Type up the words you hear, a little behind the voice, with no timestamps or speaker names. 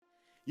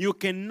You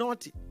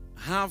cannot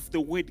have the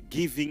word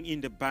giving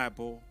in the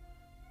Bible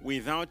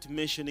without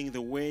mentioning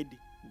the word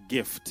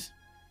gift.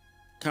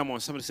 Come on,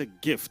 somebody say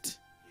gift.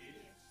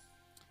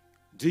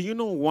 Do you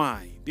know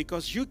why?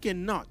 Because you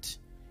cannot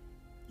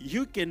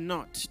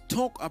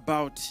talk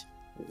about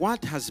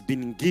what has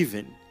been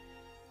given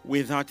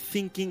without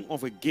thinking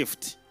of a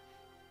gift.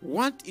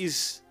 What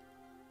is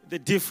the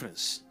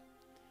difference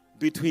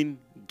between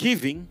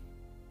giving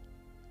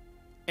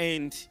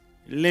and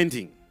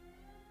lending?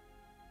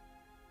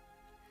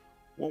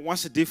 Well,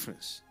 what's the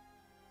difference?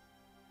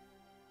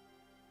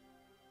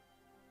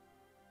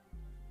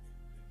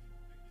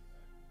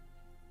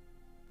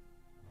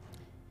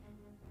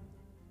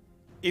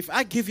 If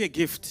I give you a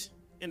gift,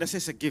 and I say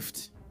it's a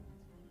gift,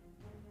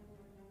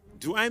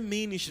 do I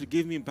mean you should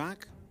give me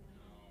back?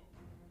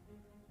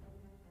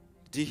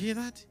 Do you hear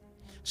that?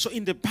 So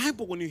in the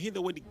Bible, when you hear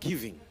the word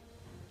giving,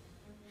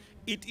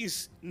 it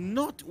is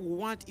not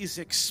what is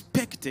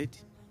expected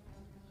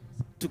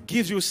to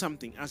give you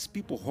something as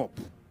people hope.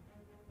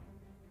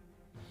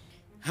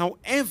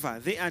 However,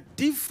 there are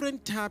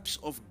different types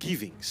of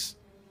givings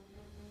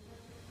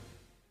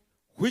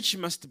which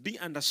must be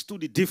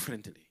understood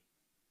differently.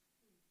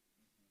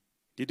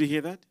 Did you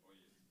hear that?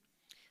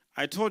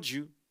 I told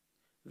you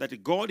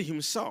that God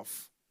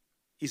himself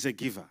is a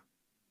giver.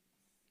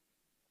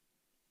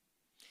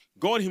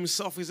 God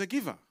himself is a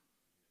giver.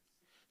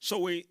 So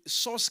we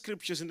saw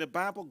scriptures in the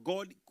Bible.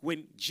 God,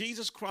 when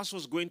Jesus Christ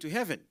was going to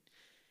heaven,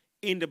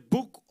 in the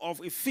book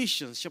of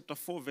Ephesians chapter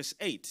 4 verse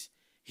 8,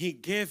 he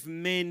gave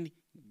men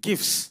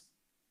gifts.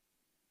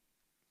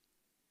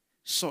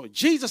 So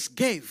Jesus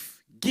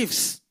gave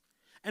gifts.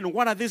 And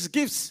what are these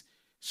gifts?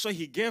 So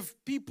he gave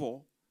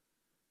people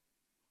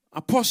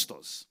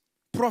apostles,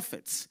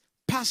 prophets,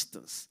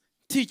 pastors,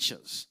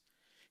 teachers.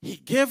 He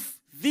gave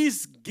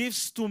these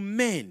gifts to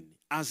men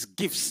as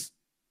gifts.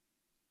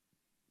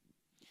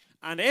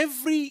 And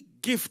every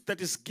gift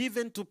that is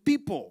given to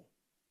people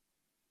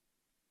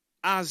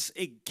as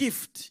a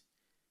gift,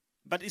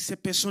 but it's a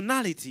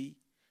personality,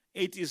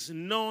 it is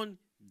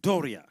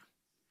non-Doria.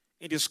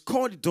 It is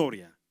called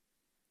Doria.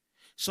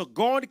 So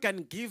God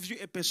can give you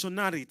a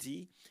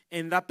personality,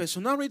 and that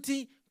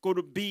personality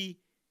could be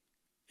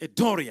a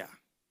Doria.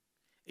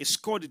 It's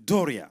called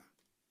Doria.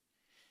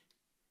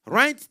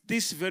 Right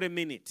this very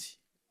minute,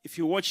 if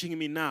you're watching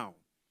me now,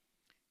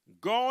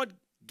 God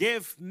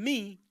gave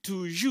me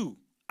to you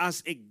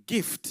as a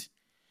gift.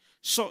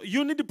 So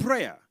you need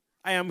prayer.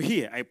 I am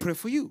here. I pray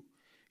for you.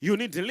 You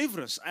need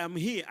deliverance. I am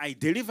here. I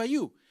deliver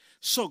you.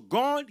 So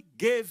God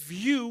gave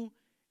you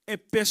a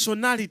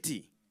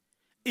personality.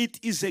 It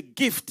is a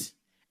gift.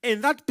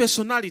 And that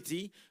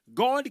personality,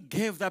 God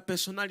gave that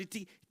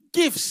personality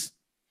gifts.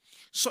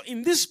 So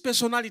in this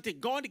personality,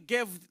 God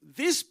gave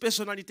this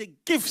personality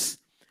gifts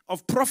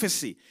of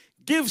prophecy,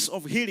 gifts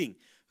of healing.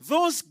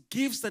 Those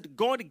gifts that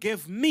God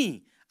gave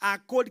me are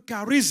called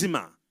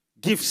charisma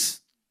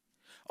gifts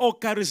or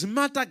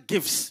charismatic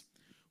gifts,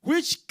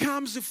 which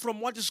comes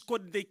from what is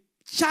called the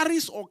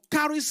charis or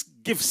charis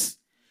gifts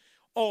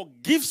or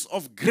gifts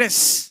of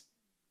grace,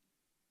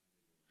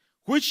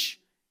 which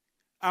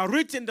are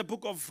written in the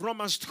book of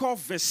Romans 12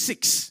 verse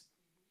 6.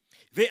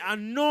 They are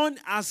known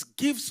as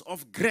gifts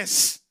of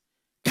grace,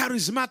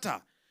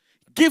 charismata,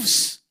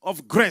 gifts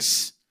of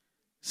grace.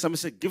 Some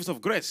say gifts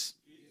of grace.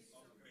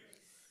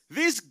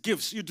 These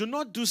gifts, you do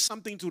not do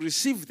something to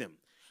receive them.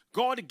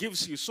 God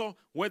gives you. So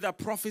whether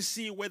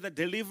prophecy, whether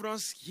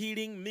deliverance,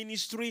 healing,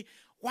 ministry,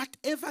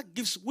 whatever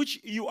gifts which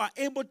you are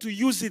able to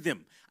use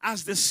them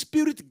as the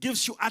Spirit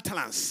gives you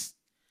utterance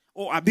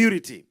or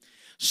ability.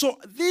 So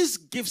these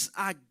gifts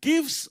are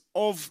gifts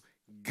of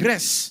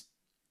grace.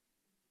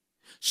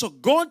 So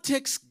God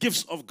takes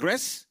gifts of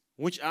grace,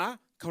 which are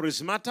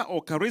charismata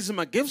or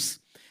charisma gifts,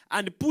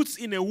 and puts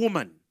in a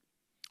woman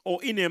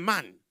or in a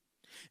man.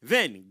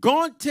 Then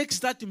God takes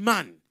that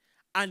man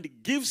and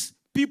gives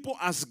people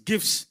as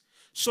gifts.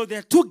 So there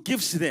are two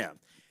gifts there.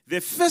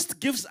 The first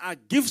gifts are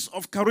gifts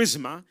of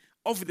charisma,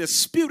 of the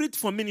Spirit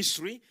for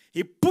ministry.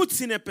 He puts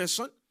in a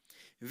person.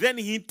 Then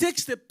he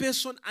takes the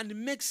person and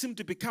makes him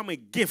to become a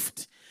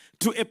gift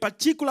to a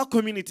particular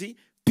community,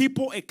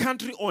 people, a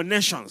country, or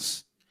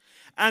nations.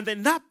 And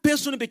then that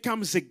person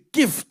becomes a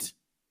gift.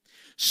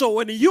 So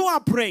when you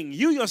are praying,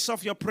 you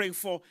yourself, you're praying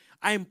for,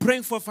 I'm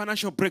praying for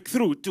financial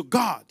breakthrough to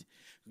God.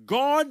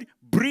 God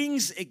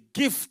brings a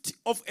gift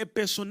of a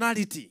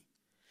personality.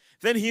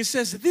 Then he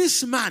says,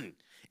 this man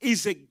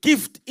is a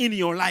gift in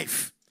your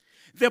life.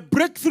 The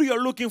breakthrough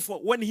you're looking for,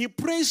 when he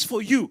prays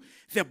for you,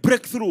 the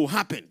breakthrough will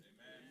happen.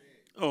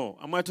 Oh,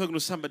 am I talking to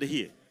somebody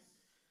here?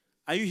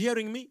 Are you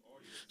hearing me?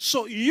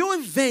 So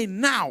you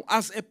then now,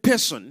 as a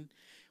person,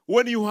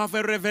 when you have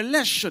a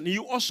revelation,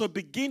 you also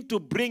begin to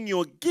bring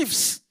your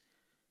gifts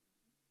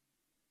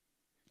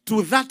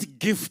to that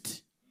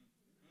gift.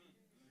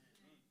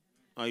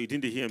 Oh, you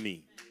didn't hear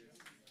me.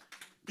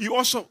 You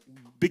also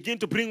begin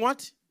to bring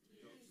what?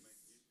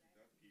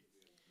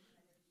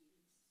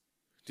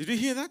 Did you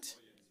hear that?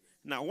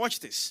 Now watch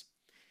this.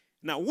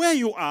 Now where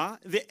you are,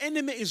 the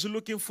enemy is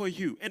looking for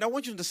you. And I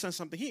want you to understand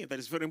something here that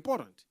is very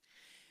important.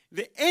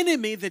 The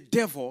enemy, the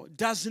devil,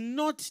 does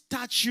not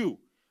touch you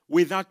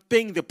without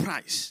paying the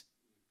price.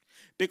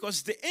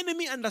 Because the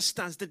enemy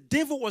understands the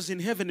devil was in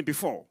heaven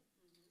before.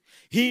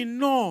 He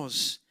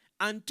knows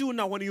until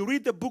now, when you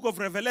read the book of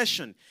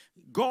Revelation,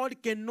 God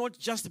cannot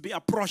just be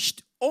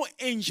approached. All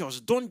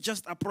angels don't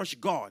just approach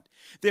God.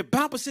 The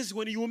Bible says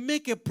when you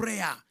make a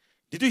prayer,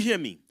 did you hear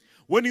me?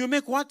 When you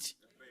make what?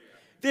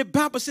 The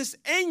Bible says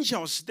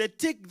angels, they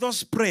take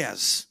those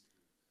prayers.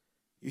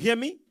 You hear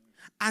me?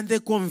 And they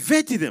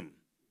convert them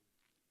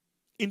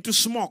into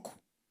smoke.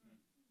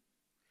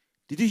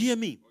 Did you hear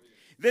me?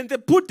 Then they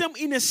put them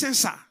in a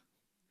censer.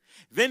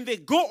 Then they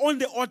go on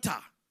the altar.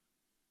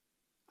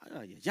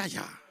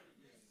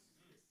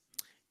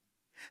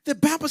 The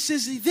Bible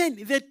says then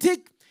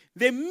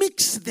they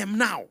mix them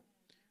now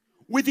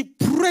with the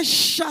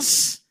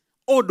precious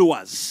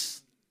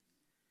odors,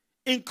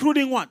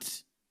 including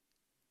what?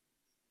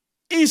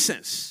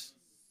 Incense.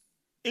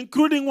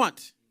 Including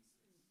what?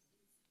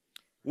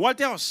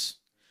 What else?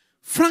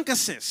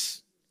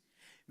 Frankincense.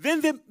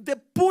 Then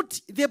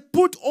they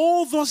put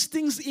all those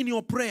things in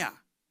your prayer.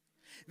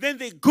 Then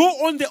they go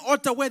on the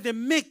altar where they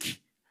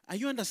make. Are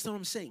you understand what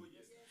I'm saying?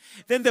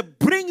 Then they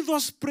bring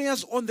those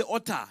prayers on the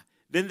altar.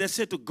 Then they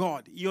say to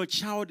God, your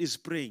child is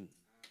praying.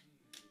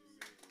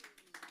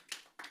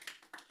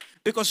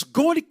 Because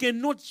God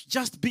cannot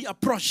just be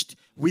approached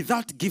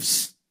without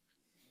gifts.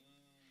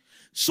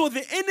 So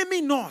the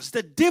enemy knows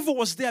the devil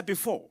was there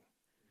before.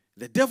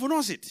 The devil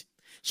knows it.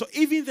 So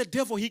even the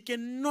devil, he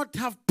cannot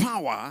have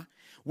power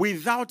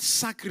without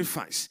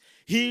sacrifice.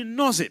 He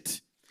knows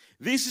it.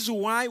 This is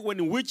why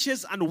when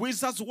witches and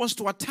wizards want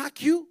to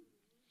attack you,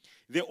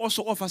 they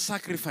also offer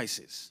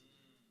sacrifices.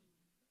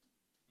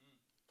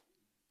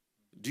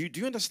 Do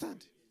you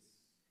understand?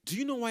 Do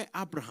you know why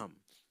Abraham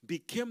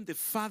became the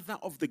father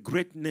of the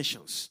great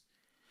nations?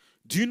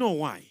 Do you know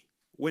why?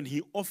 When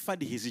he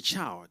offered his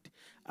child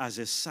as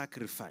a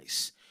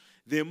sacrifice,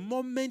 the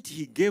moment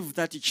he gave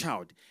that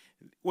child,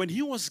 when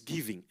he was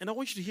giving, and I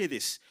want you to hear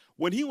this,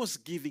 when he was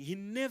giving, he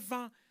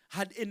never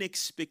had an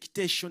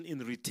expectation in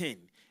return.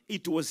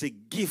 It was a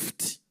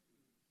gift.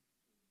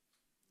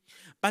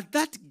 But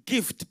that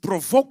gift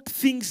provoked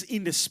things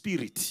in the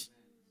spirit.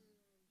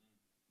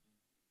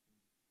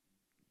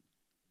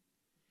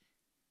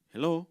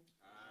 Hello?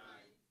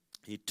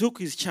 He took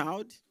his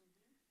child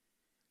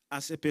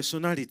as a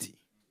personality.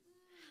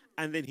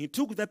 And then he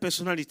took that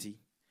personality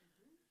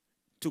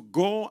to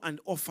go and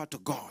offer to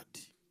God.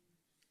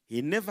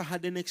 He never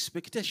had an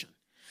expectation.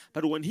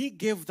 But when he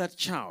gave that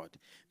child,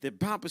 the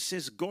Bible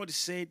says, God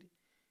said,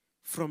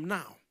 from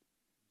now,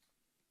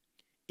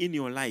 in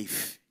your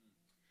life,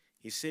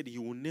 he said,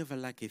 you will never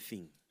lack a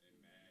thing.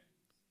 Amen.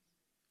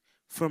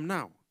 From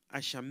now, I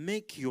shall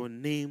make your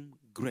name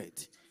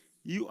great.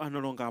 You are no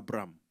longer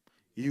Abraham.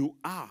 You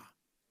are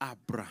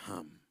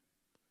Abraham.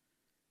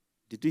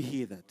 Did you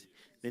hear that?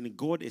 Then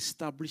God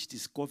established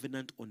his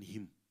covenant on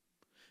him.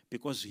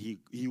 Because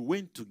he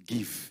went to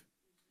give.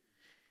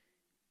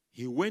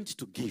 He went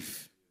to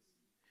give.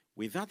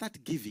 Without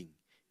that giving,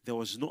 there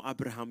was no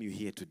Abraham you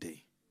hear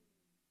today.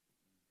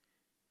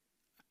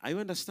 Are you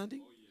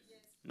understanding? Oh, yes.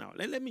 Now,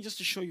 let me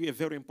just show you a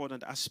very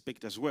important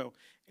aspect as well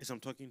as I'm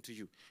talking to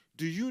you.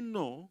 Do you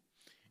know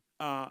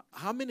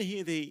how many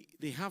here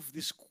they have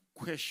this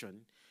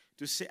question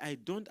to say, I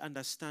don't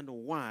understand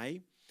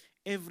why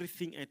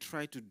everything I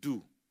try to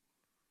do,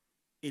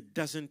 it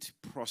doesn't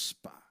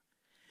prosper.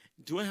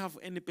 Do I have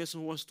any person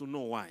who wants to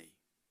know why?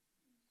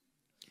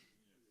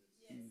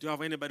 Yes. Do I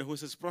have anybody who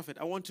says, Prophet,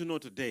 I want to know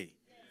today.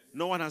 Yes.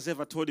 No one has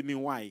ever told me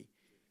why.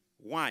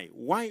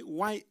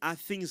 Why are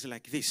things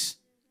like this?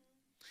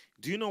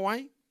 Do you know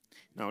why?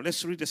 Now,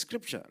 let's read the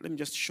scripture. Let me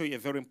just show you a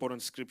very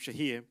important scripture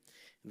here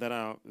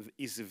that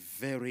is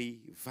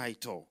very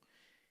vital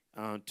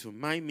to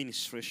my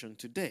ministration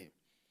today.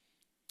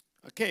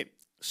 Okay,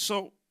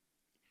 so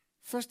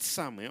 1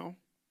 Samuel.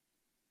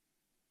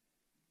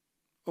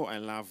 Oh, I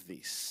love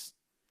this.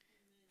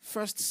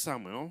 1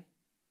 Samuel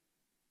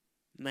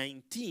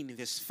 19,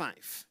 verse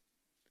 5.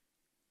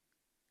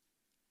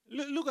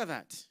 Look at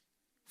that.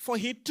 For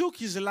he took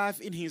his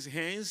life in his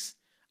hands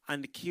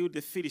and killed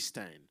the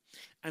Philistine.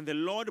 And the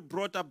Lord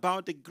brought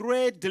about a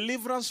great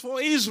deliverance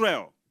for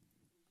Israel.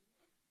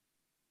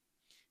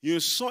 You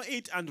saw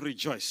it and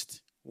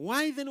rejoiced.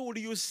 Why then would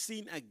you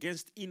sin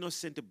against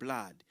innocent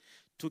blood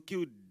to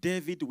kill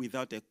David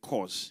without a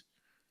cause?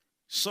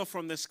 So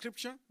from the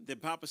scripture, the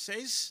Bible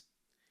says,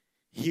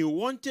 he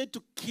wanted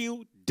to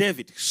kill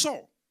David.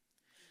 So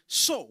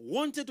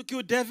wanted to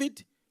kill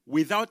David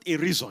without a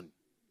reason.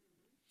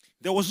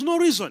 There was no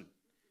reason.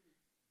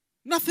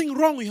 Nothing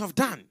wrong you have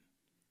done.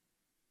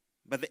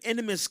 But the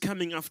enemy is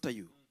coming after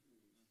you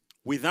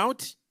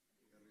without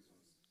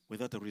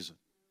a reason.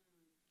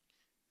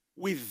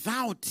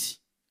 Without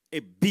a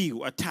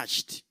bill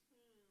attached.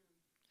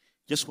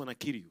 Just want to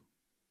kill you.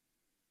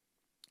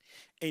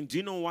 And do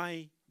you know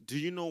why? Do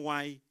you know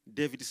why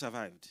David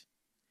survived?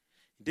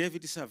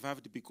 David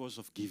survived because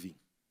of giving.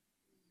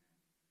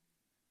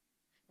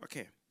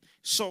 Okay.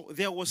 So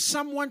there was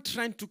someone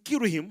trying to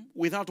kill him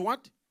without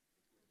what?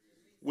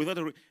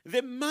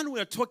 The man we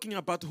are talking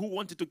about who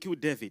wanted to kill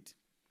David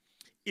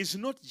is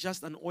not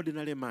just an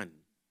ordinary man.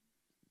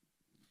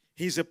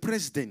 He's a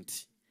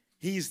president.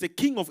 He is the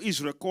king of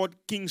Israel called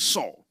King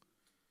Saul.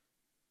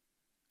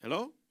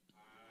 Hello?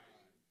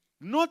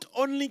 Not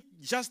only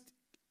just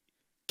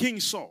King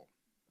Saul.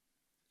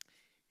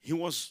 He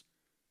was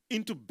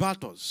into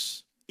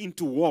battles,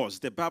 into wars.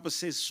 The Bible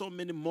says so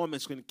many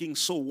moments when King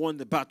Saul won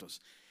the battles.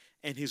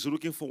 And he's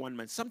looking for one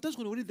man. Sometimes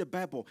when we read the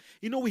Bible,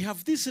 we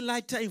have this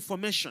lighter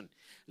information.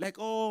 Like,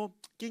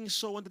 King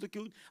Saul wanted to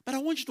kill. But I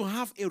want you to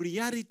have a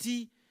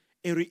reality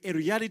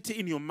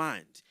in your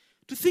mind.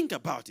 To think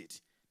about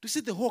it. To see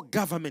the whole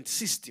government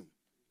system.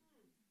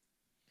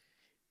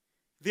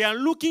 They are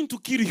looking to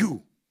kill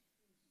you.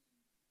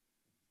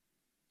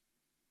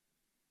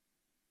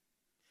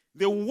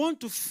 They want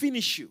to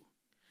finish you.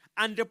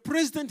 And the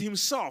president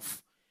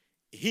himself,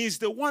 he is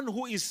the one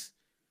who is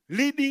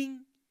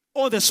leading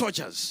all the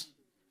soldiers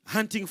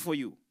hunting for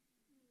you.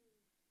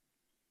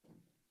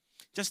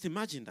 Just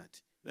imagine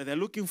that they're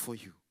looking for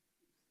you.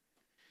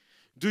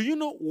 Do you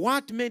know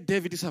what made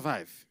David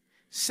survive?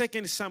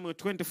 2 Samuel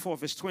 24,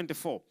 verse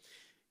 24.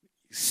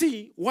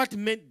 See what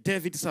made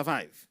David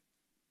survive.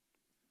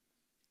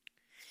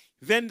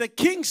 Then the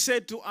king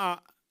said to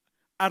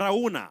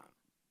Araunah,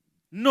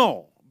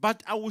 no,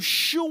 but I will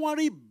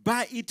surely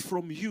buy it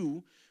from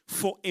you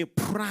for a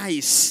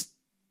price.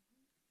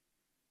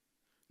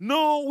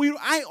 Nor will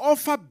I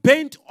offer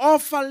burnt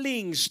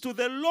offerings to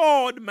the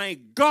Lord my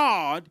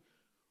God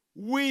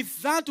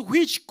with that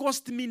which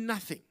cost me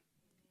nothing.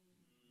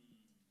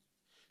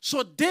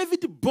 So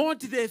David bought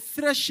the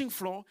threshing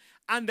floor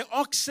and the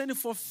oxen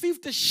for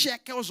 50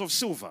 shekels of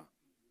silver.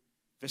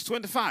 Verse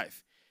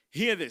 25.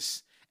 Hear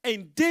this.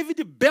 And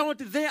David built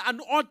there an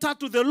altar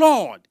to the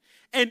Lord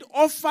and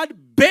offered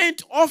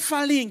burnt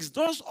offerings.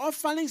 Those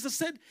offerings, they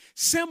said,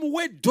 same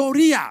word,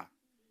 Doria,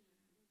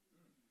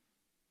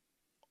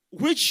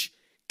 which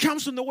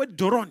comes from the word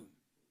Doron.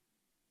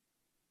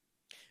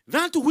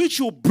 That which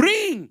you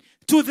bring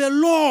to the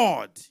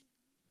Lord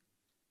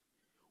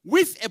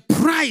with a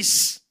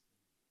price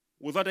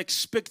without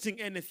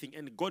expecting anything,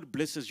 and God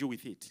blesses you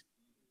with it.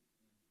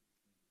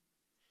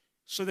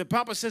 So the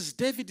Bible says,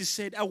 David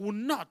said, I will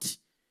not.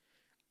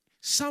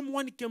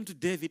 Someone came to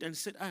David and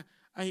said,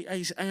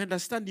 I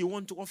understand you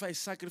want to offer a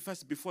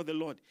sacrifice before the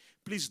Lord.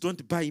 Please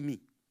don't buy me.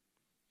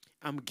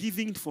 I'm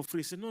giving it for free.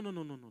 He said, no.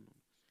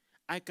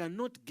 I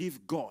cannot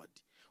give God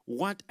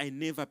what I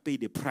never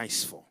paid a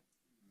price for.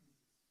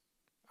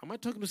 Am I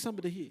talking to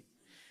somebody here?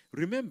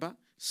 Remember,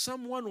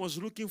 someone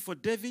was looking for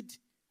David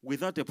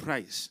without a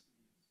price.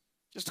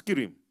 Just to kill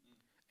him.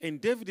 And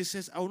David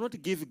says, I will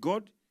not give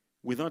God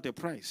without a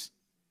price.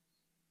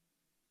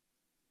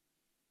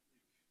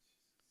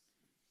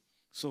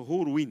 So who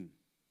will win?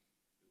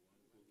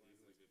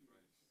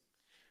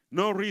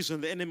 No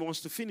reason the enemy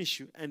wants to finish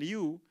you. And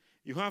you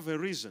have a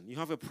reason. You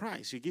have a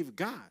price. You give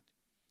God.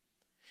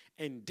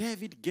 And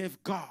David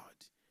gave God.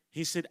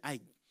 He said, I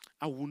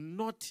will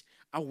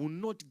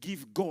not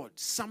give God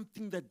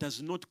something that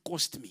does not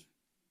cost me.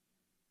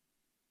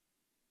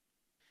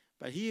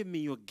 But hear me,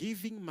 your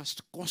giving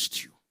must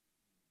cost you.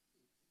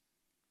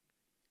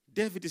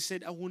 David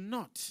said, I will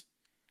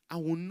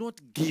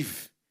not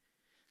give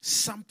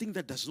something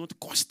that does not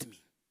cost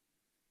me.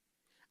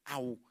 I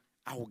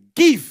will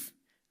give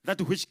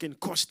that which can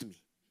cost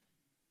me.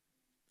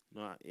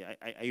 No,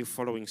 are you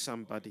following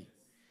somebody?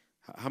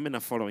 How many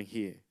are following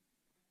here?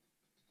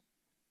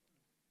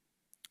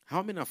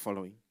 How many are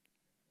following?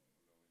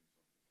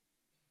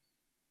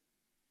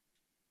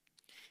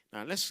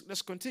 Now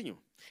let's continue.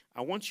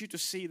 I want you to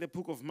see the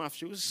book of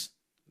Matthew.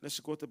 Let's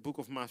go to the book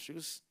of Matthew.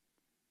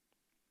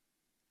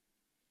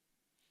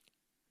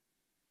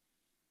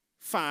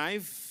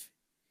 5,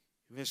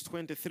 verse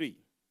 23.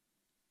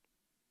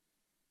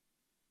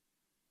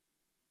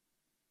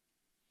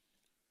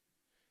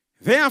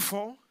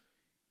 Therefore,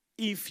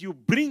 if you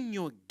bring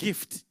your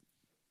gift,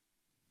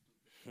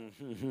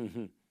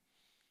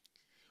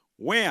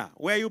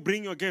 where you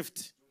bring your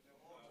gift?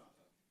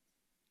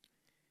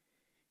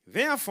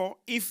 Therefore,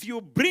 if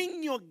you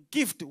bring your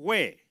gift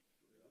where?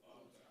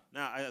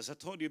 Now, as I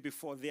told you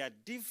before, there are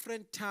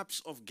different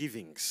types of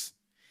givings.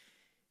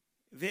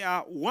 There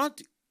are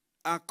what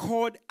are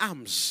called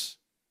alms.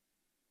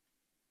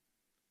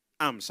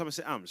 Alms. Somebody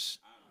say alms.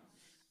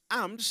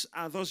 Alms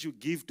are those you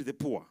give to the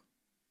poor.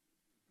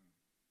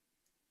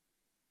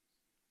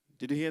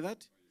 Did you hear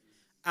that?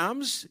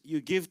 Alms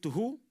you give to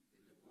who?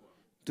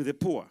 To the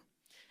poor.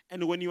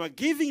 And when you are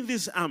giving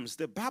these alms,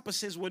 the Bible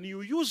says when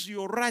you use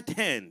your right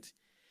hand,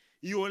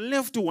 your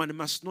left one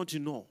must not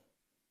know.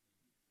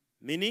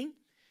 Meaning,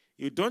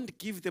 you don't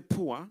give the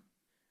poor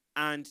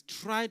and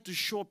try to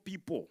show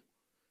people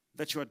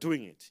that you are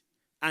doing it.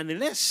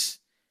 Unless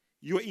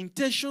your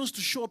intentions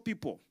to show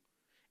people,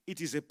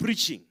 it is a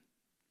preaching.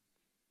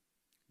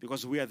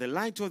 Because we are the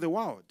light of the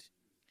world.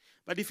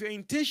 But if your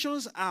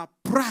intentions are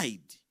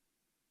pride,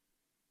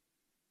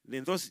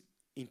 then those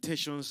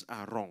intentions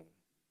are wrong.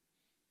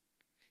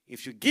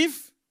 If you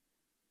give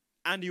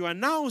and you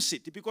announce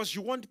it because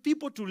you want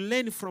people to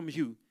learn from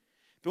you,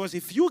 Because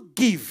if you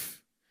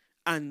give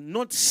and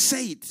not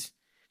say it,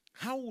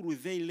 how will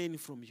they learn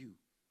from you?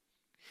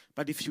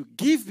 But if you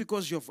give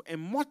because you have a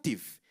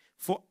motive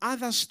for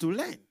others to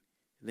learn,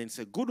 then it's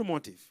a good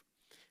motive.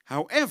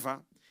 However,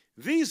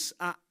 these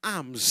are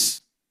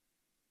alms.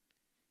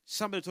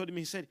 Somebody told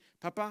me, he said,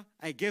 Papa,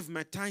 I gave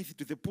my tithe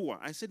to the poor.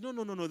 I said, no.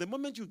 The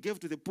moment you gave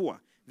to the poor,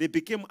 they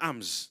became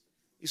alms.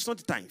 It's not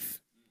tithe.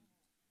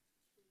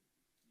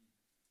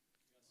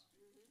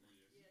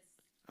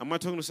 Am I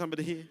talking to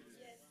somebody here? Yes.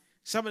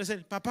 Somebody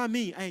said, Papa,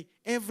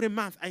 every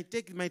month I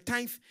take my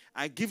tithe,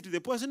 I give to the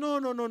poor. I said,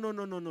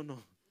 no.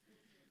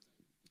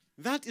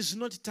 That is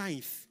not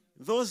tithe.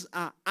 Those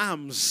are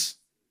alms.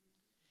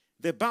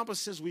 The Bible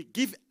says we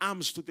give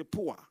alms to the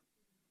poor.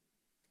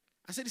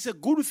 I said, it's a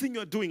good thing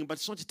you're doing, but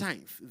it's not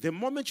tithe. The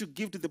moment you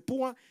give to the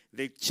poor,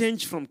 they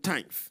change from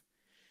tithe.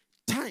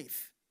 Tithe,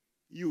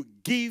 you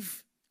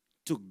give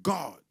to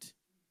God.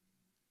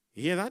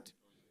 You hear that?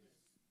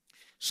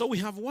 So we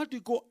have what we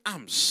call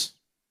alms,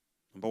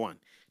 number one.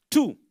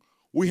 2,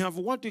 we have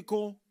what we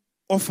call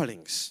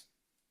offerings.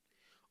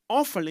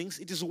 Offerings,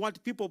 it is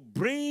what people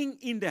bring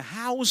in the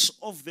house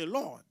of the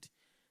Lord.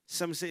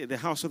 Some say the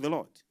house of the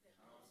Lord.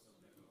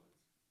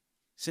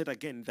 Say it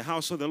again, the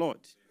house of the Lord.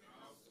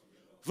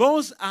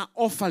 Those are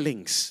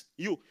offerings.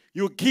 You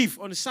give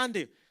on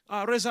Sunday.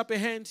 Raise up a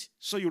hand.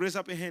 So you raise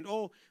up a hand.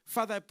 Oh,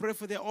 Father, I pray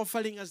for their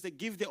offering as they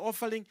give the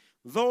offering.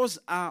 Those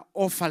are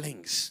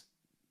offerings.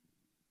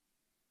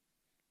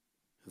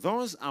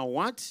 Those are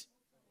what?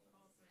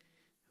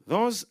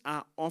 Those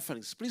are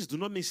offerings. Please do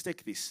not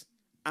mistake this.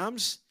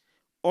 Alms,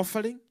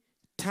 offering,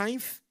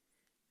 tithe.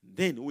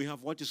 Then we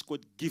have what is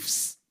called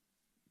gifts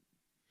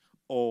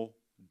or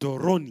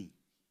doroni,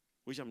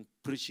 which I'm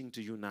preaching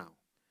to you now.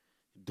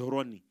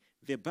 Doroni.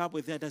 The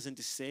Bible there doesn't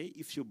say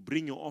if you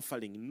bring your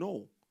offering.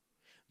 No.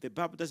 The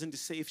Bible doesn't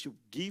say if you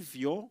give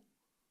your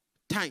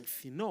tithe.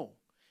 No.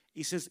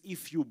 It says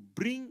if you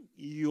bring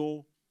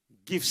your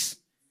gifts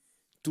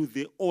to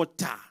the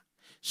altar.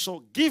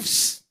 So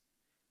gifts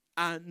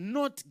are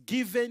not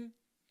given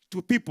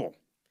to people.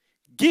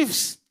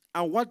 Gifts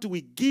are what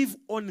we give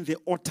on the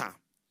altar.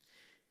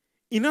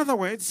 In other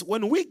words,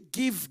 when we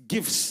give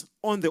gifts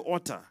on the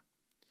altar,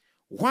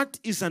 what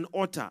is an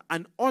altar?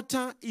 An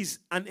altar is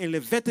an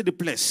elevated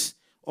place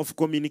of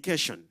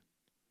communication.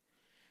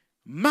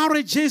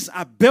 Marriages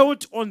are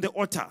built on the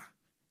altar.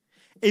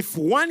 If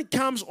one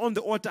comes on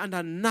the altar and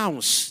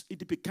announces,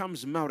 it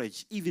becomes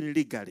marriage, even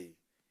legally.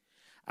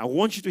 I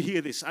want you to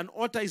hear this. An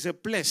altar is a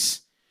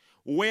place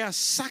where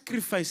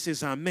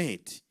sacrifices are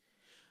made.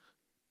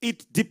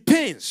 It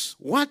depends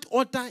what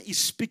altar is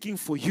speaking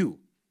for you.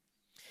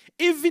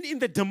 Even in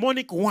the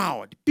demonic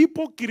world,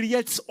 people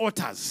create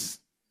altars.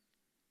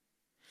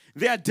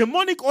 There are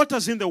demonic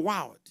altars in the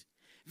world.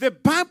 The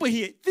Bible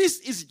here, this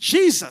is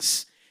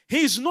Jesus.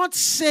 He is not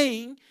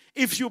saying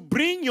if you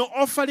bring your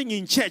offering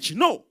in church.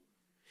 No.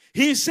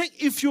 He is saying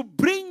if you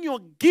bring your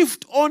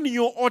gift on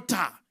your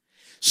altar.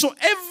 So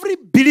every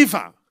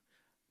believer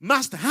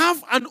must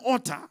have an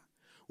altar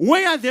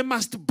where they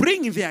must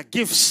bring their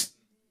gifts.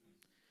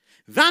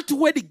 That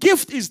word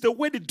gift is the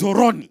word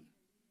doroni.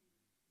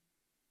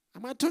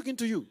 Am I talking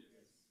to you?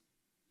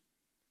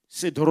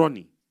 Say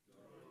doroni.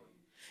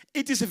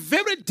 It is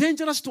very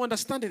dangerous to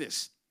understand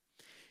this.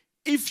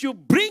 If you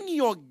bring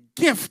your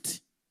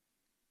gift,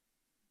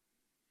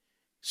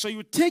 so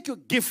you take your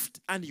gift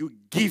and you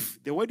give.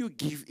 The word you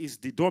give is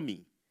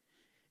didomi.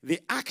 The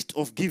act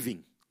of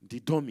giving,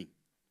 didomi.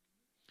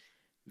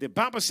 The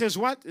Bible says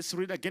what? Let's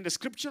read again the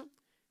scripture.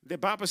 The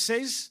Bible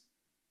says,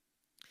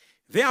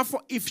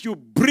 therefore, if you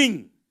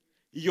bring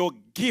your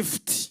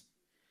gift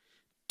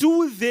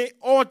to the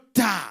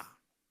altar.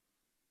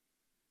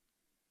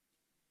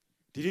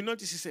 Did you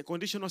notice it's a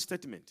conditional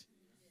statement?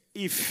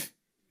 If,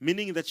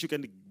 meaning that you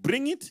can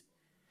bring it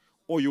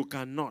or you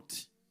cannot.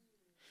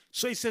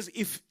 So it says,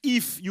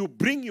 if you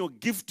bring your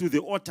gift to the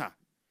altar.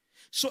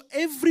 So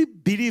every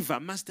believer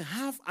must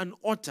have an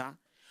altar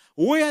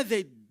where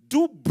they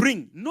do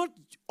bring, not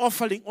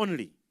offering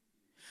only.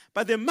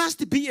 But there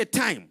must be a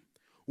time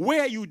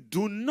where you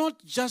do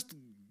not just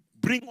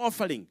bring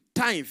offering,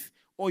 tithe,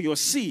 or your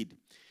seed.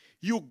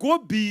 You go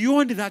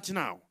beyond that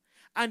now.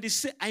 And they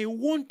say, I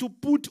want to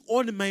put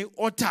on my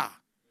altar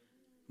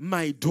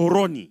my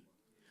doroni,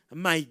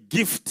 my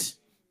gift.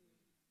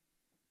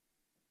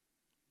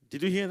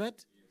 Did you hear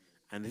that?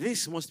 And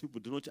this, most people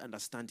do not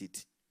understand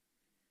it.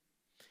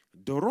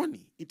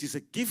 Doroni, it is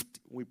a gift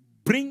we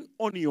bring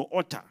on your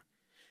altar.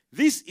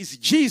 This is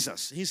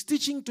Jesus. He's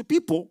teaching to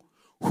people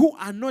who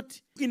are not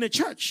in a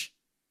church.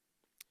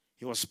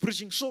 He was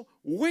preaching. So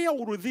where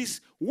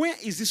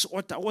is this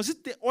altar? Was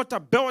it the altar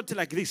built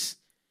like this?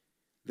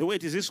 The way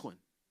it is this one.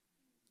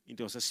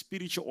 It was a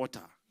spiritual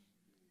altar.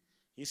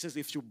 He says,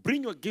 if you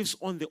bring your gifts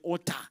on the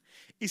altar,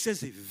 he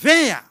says,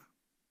 there,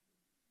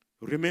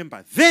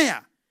 remember,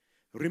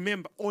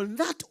 on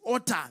that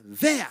altar,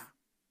 there,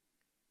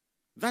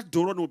 that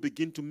Doron will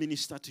begin to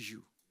minister to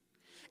you.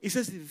 He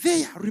says,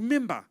 there,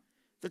 remember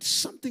that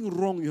something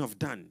wrong you have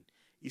done.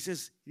 He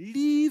says,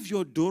 leave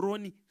your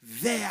Doroni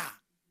there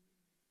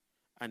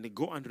and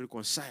go and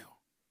reconcile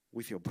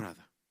with your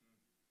brother.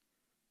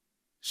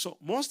 So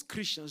most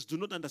Christians do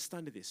not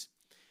understand this.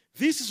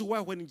 This is why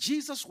when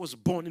Jesus was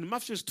born in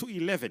Matthew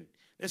 2:11,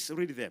 let's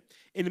read it there.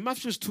 In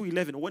Matthew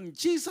 2:11, when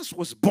Jesus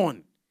was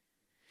born,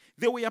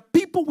 there were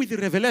people with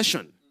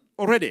revelation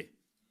already.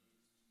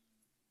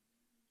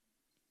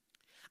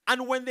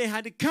 And when they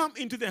had come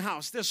into the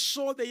house, they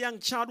saw the young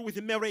child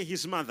with Mary,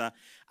 his mother,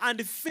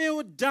 and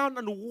fell down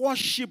and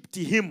worshipped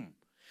him.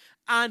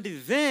 And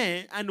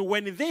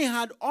when they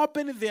had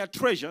opened their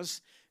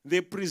treasures,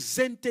 they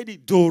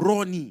presented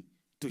Doroni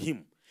to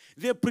him.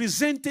 They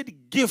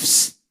presented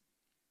gifts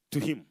to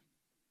him.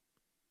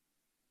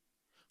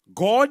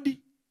 God,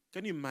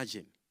 can you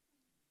imagine?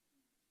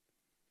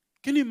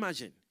 Can you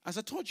imagine? As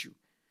I told you,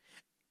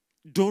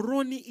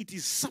 Doroni, it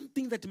is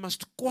something that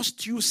must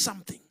cost you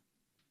something.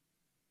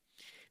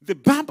 The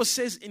Bible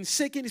says in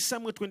 2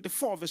 Samuel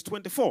 24, verse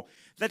 24,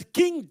 that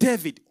King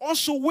David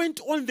also went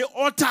on the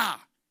altar.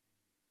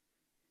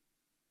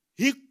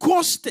 It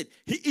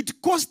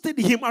costed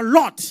him a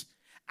lot.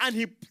 And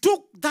he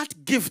took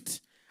that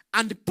gift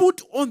and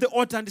put on the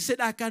altar and he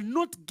said, I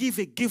cannot give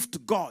a gift to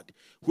God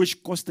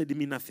which costed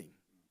me nothing.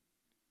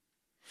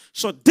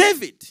 So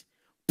David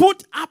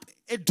put up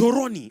a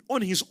Doroni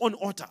on his own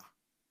altar.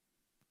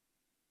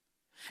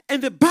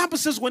 And the Bible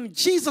says when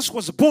Jesus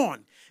was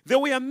born, there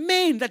were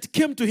men that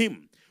came to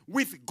him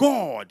with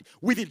gold,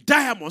 with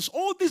diamonds,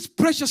 all these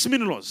precious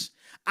minerals.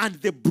 And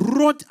they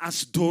brought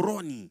us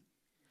Doroni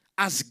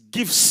as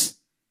gifts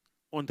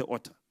on the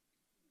altar.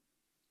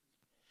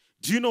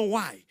 Do you know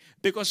why?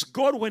 Because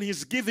God, when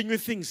he's giving you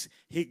things,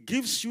 he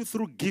gives you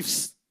through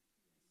gifts.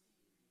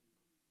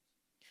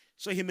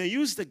 So he may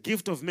use the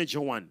gift of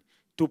Major One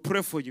to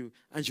pray for you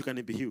and you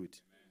can be healed.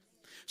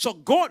 So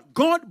God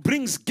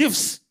brings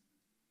gifts.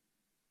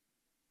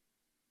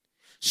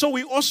 So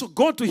we also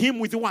go to him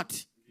with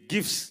what?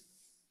 Gifts.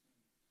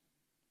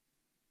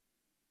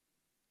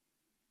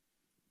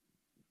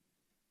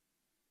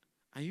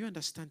 Are you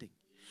understanding?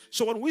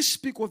 So when we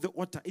speak of the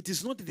altar, it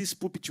is not this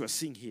pulpit you are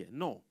seeing here.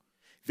 No.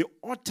 The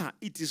altar,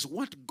 it is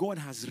what God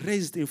has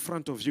raised in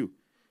front of you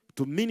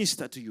to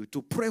minister to you,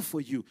 to pray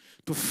for you,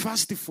 to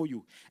fast for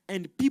you.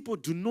 And people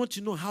do not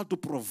know how to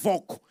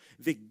provoke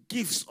the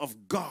gifts of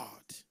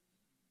God.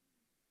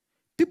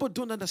 People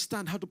don't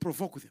understand how to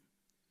provoke them.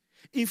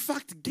 In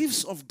fact,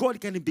 gifts of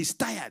God can be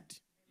stirred.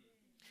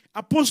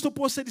 Apostle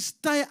Paul said,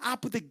 stir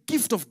up the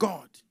gift of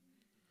God,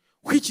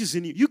 which is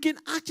in you. You can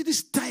actually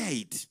stir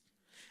it.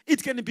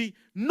 It can be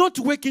not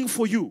working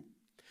for you.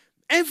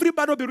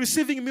 Everybody will be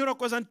receiving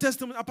miracles and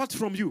testimonies apart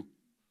from you.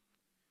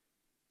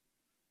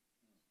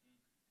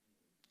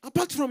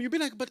 Apart from you, be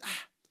like, but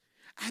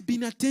I've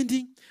been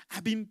attending.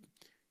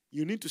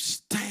 You need to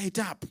stir it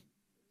up.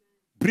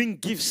 Bring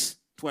gifts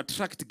to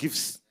attract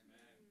gifts.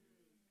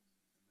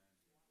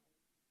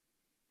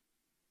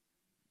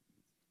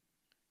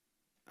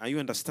 Are you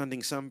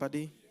understanding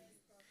somebody?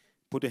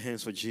 Put your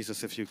hands for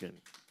Jesus if you can.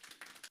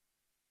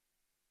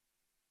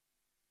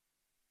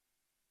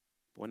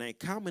 When I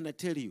come and I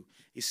tell you,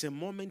 it's a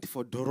moment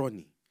for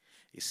Doroni.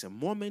 It's a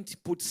moment to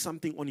put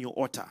something on your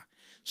altar.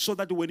 So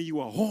that when you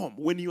are home,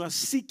 when you are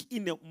sick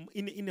in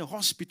a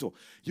hospital,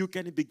 you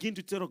can begin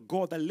to tell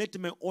God that let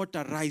my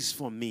altar rise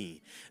for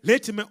me.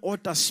 Let my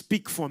altar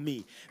speak for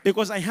me.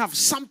 Because I have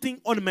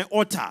something on my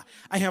altar.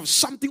 I have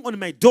something on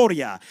my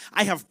Doria.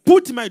 I have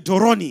put my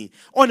Doroni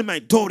on my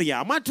Doria.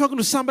 Am I talking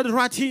to somebody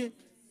right here?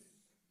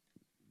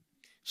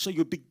 So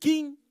you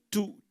begin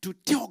to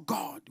tell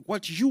God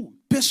what you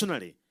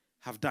personally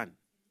have done.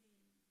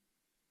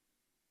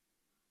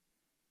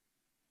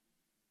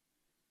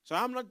 So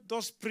I'm not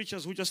those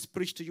preachers who just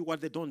preach to you what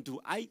they don't do.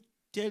 I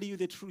tell you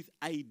the truth.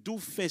 I do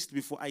first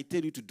before I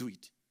tell you to do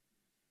it.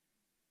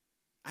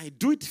 I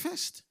do it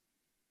first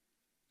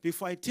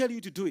before I tell you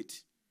to do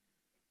it.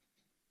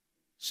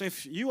 So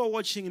if you are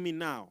watching me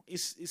now,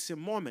 it's a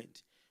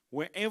moment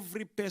where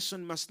every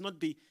person must not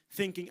be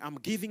thinking, I'm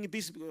giving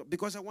this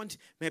because I want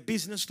my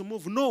business to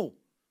move. No,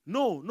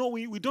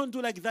 we don't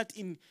do like that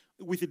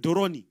with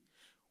Doroni.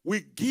 We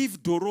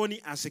give Doroni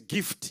as a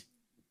gift.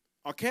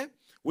 Okay?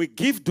 We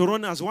give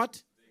Doroni as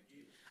what?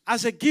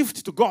 As a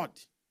gift to God.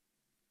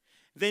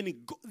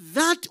 Then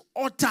that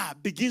altar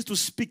begins to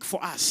speak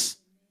for us.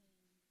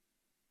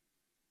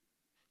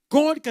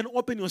 God can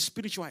open your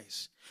spiritual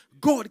eyes.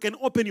 God can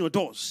open your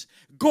doors.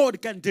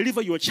 God can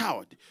deliver your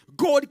child.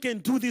 God can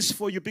do this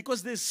for you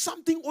because there's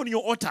something on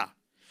your altar.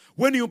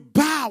 When you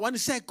bow and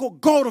say,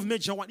 God of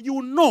Major One,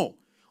 you know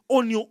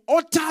on your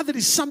altar there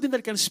is something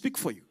that can speak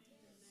for you.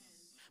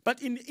 But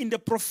in the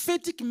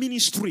prophetic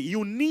ministry,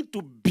 you need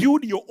to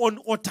build your own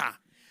altar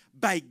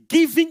by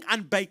giving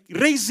and by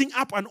raising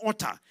up an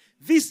altar.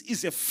 This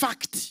is a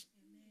fact.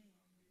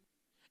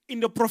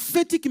 In the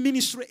prophetic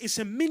ministry, it's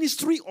a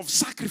ministry of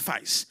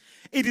sacrifice.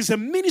 It is a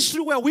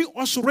ministry where we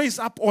also raise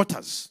up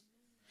altars.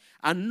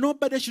 And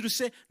nobody should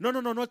say, no,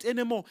 not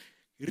anymore.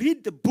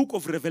 Read the book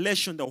of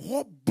Revelation, the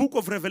whole book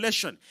of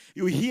Revelation.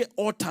 You hear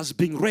altars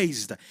being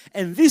raised.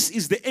 And this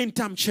is the end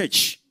time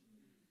church.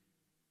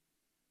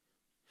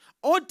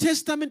 Old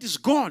Testament is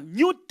gone.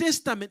 New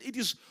Testament, it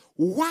is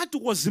what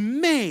was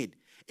made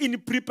in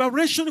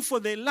preparation for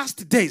the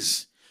last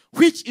days,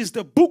 which is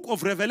the book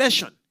of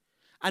Revelation.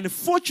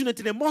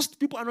 Unfortunately, most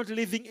people are not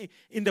living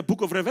in the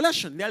book of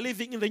Revelation. They are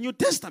living in the New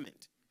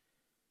Testament.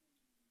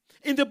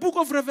 In the book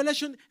of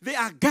Revelation, there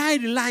are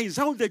guidelines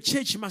how the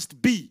church must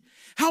be,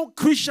 how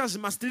Christians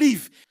must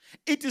live.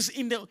 It is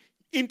in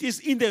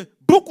the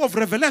book of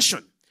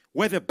Revelation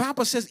where the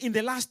Bible says in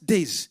the last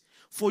days,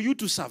 for you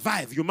to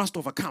survive, you must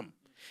overcome.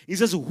 It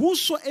says,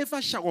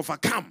 whosoever shall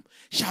overcome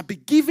shall be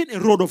given a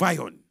rod of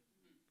iron.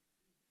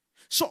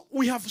 So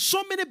we have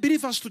so many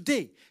believers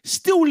today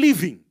still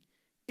living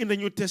in the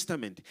New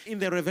Testament. In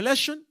the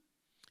Revelation,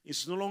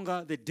 it's no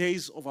longer the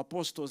days of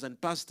apostles and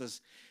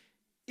pastors.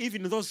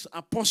 Even those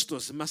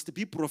apostles must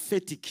be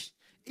prophetic.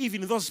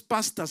 Even those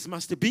pastors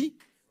must be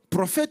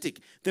prophetic.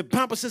 The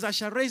Bible says, I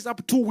shall raise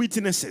up 2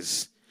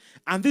 witnesses,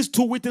 and these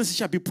 2 witnesses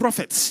shall be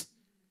prophets.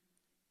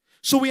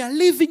 So we are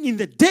living in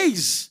the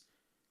days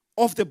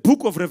of the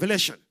book of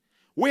Revelation,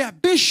 where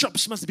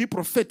bishops must be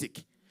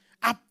prophetic,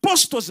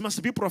 apostles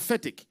must be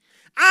prophetic,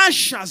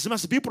 ushers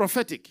must be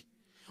prophetic.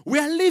 We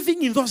are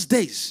living in those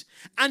days,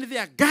 and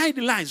there are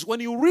guidelines. When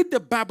you read the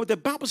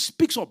Bible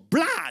speaks of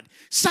blood,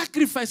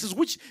 sacrifices,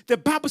 which the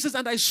Bible says,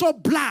 and I saw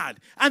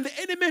blood, and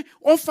the enemy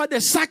offered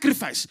a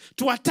sacrifice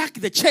to attack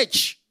the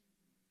church.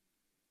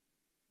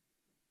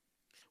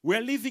 We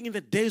are living in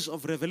the days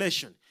of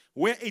Revelation,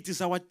 where it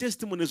is our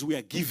testimonies we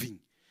are giving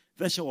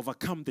that shall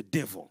overcome the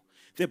devil.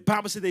 The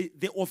Bible says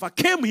they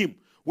overcame him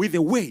with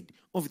the word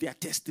of their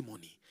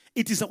testimony.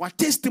 It is our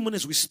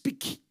testimonies we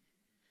speak,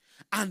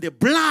 and the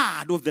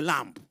blood of the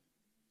Lamb.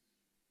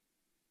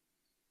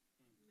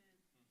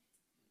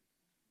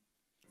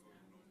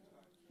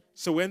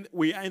 So when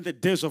we are in the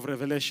days of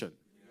Revelation,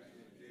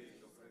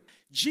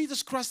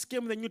 Jesus Christ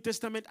came in the New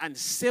Testament and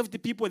saved the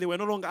people. They were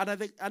no longer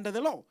under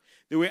the law.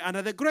 They were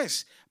under the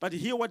grace. But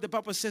hear what the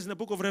Bible says in the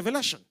book of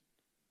Revelation.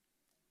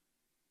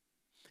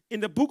 In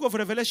the book of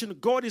Revelation,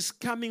 God is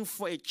coming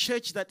for a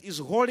church that is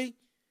holy,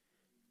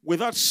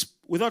 without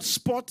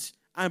spot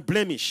and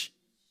blemish.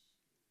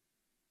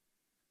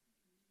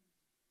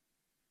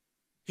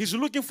 He's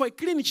looking for a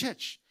clean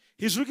church.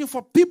 He's looking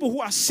for people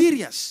who are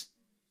serious.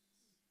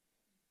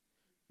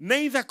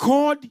 Neither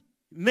cold,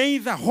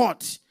 neither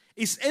hot.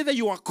 It's either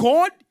you are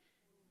cold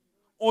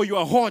or you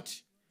are hot.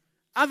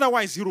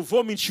 Otherwise, he will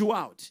vomit you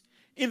out.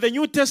 In the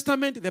New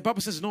Testament, the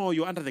Bible says, no,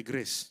 you're under the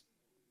grace.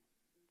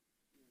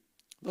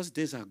 Those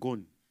days are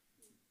gone.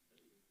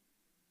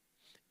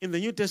 In the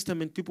New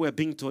Testament, people were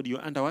being told,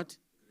 you're under what?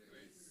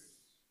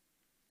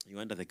 Grace. You're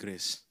under the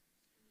grace.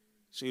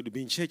 So you'd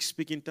be in church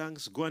speaking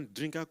tongues, go and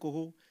drink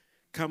alcohol,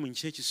 come in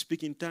church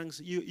speaking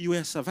tongues. You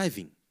are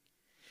surviving.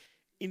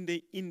 In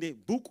the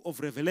book of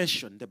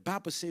Revelation, the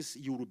Bible says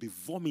you will be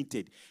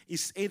vomited.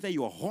 It's either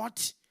you are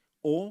hot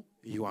or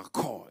you are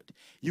cold.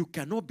 You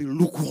cannot be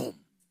lukewarm.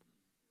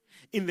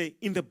 In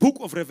the book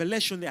of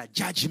Revelation, there are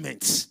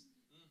judgments.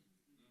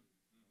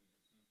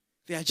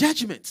 There are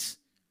judgments.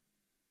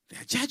 There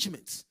are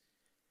judgments.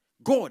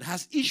 God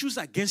has issues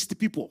against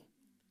people.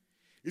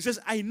 He says,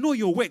 I know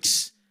your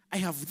works. I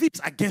have this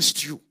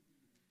against you.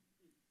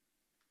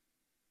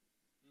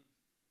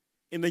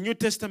 In the New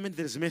Testament,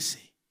 there is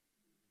mercy.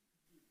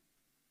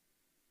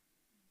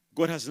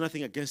 God has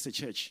nothing against the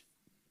church.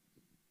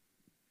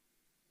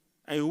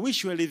 I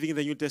wish you were living in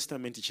the New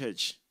Testament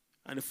church.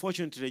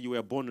 Unfortunately, you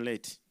were born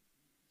late.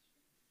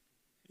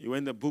 You were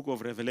in the book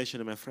of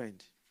Revelation, my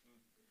friend.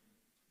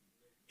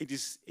 It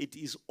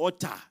is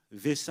altar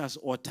versus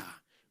altar.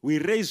 We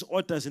raise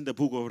altars in the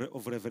book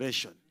of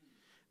Revelation.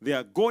 They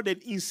are golden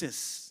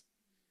incense.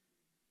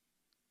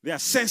 They are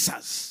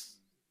censers.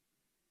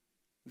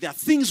 There are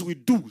things we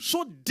do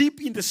so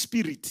deep in the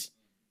spirit.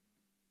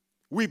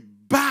 We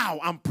bow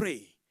and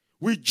pray.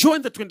 We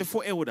join the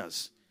 24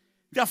 elders.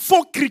 There are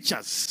 4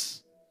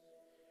 creatures.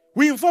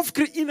 We involve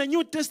in the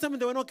New Testament,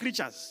 there were no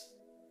creatures.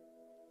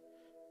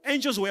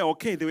 Angels were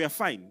okay, they were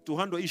fine to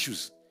handle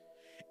issues.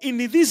 In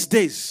these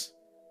days,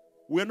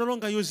 we are no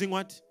longer using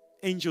what?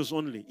 Angels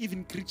only.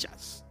 Even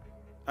creatures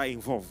are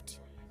involved.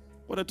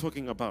 What are you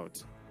talking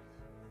about?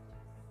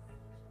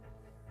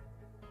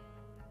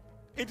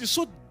 It is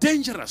so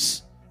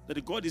dangerous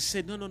that God is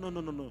saying,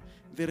 no.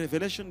 The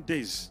revelation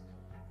days,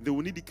 they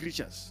will need the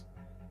creatures.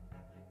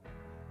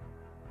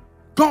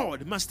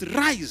 God must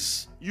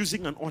rise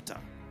using an altar.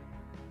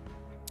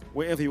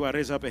 Wherever you are,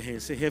 raise up a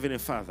hand. Say, Heavenly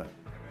Father,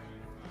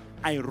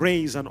 I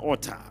raise an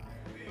altar.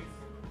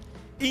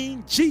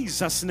 In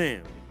Jesus'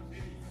 name,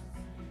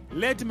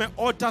 let my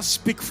altar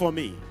speak for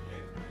me.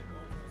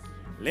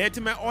 Let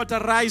my altar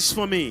rise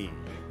for me.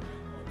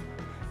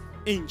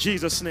 In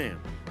Jesus' name.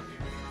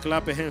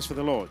 Clap your hands for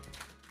the Lord.